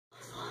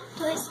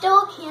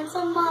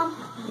handsome, Mom?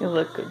 You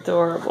look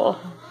adorable.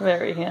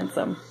 Very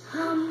handsome.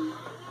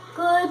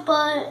 Good,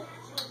 but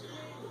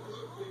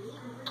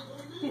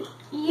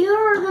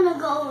you're gonna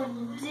go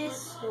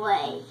this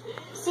way.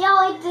 See how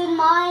I did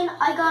mine?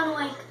 I gone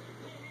like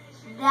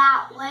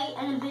that way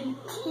and I've been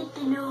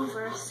tipping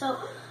over. So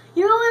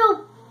you're a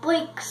little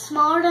like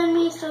smaller than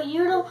me, so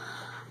you don't.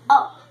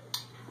 Oh,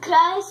 could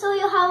I show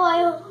you how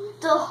I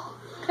do?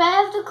 Could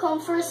I have to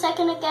comb for a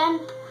second again?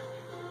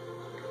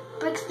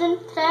 Brixton,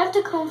 could I have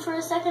to comb for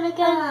a second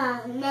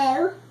again?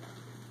 No.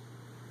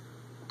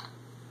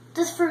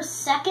 Just for a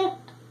second?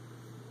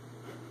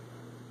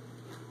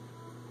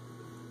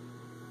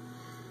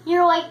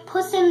 You're like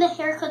pushing the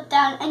haircut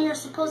down and you're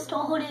supposed to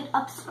hold it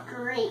up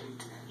straight.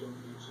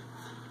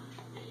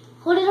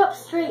 Hold it up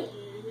straight.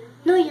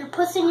 No, you're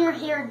pushing your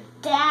hair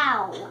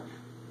down.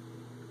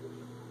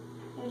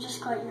 You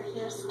just got your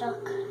hair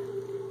stuck.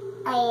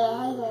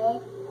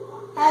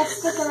 I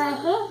stuck in my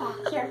hair.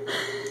 Here.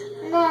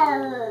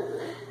 No.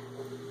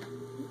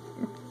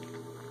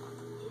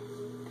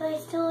 Do I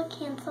still look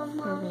handsome,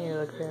 Mom? You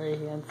look very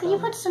handsome. Can you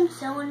put some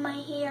gel in my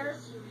hair?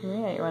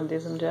 Yeah, you want to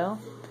do some gel?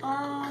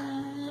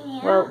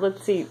 Yeah. Well,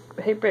 let's see.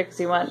 Hey, Brix,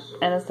 you want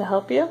Ennis to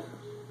help you?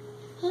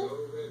 He's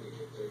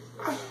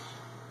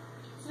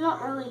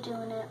not really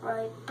doing it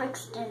right.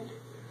 Brixton.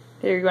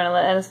 Here, you want to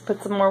let Ennis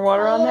put some more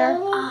water on there?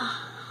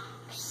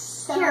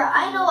 Here,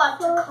 I know what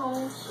to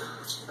comb.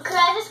 Could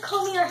I just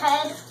comb your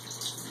head?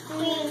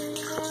 Please.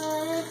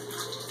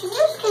 You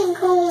just can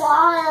comb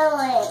all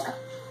of it.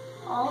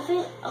 All of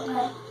it?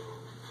 Okay.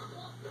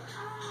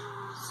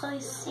 So you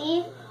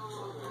see?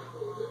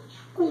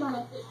 Oh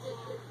my.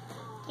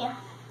 Yeah.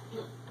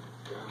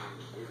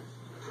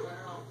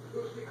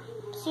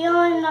 See how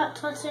I'm not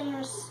touching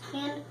your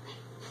skin?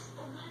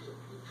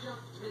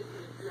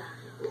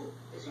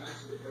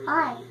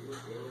 Hi.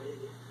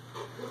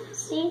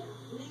 See?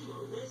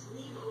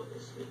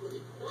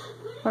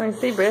 Let me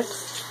see,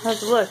 Brix.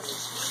 How's it look?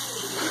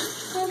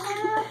 It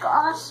look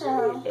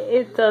awesome.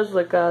 It does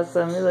look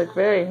awesome. You look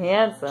very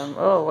handsome.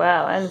 Oh,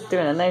 wow. Ennis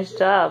doing a nice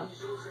job.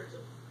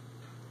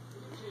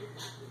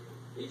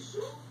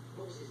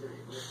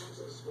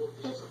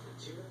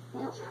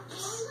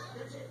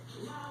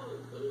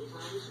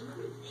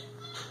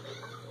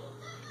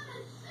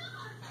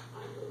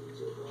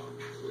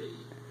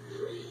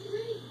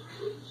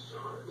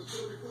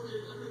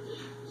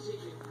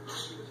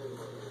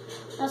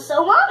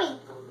 So, Mommy,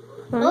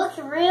 you look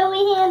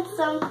really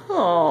handsome.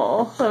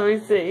 Oh, let me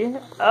see.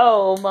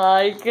 Oh,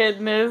 my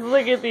goodness.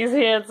 Look at these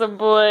handsome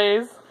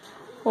boys.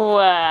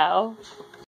 Wow.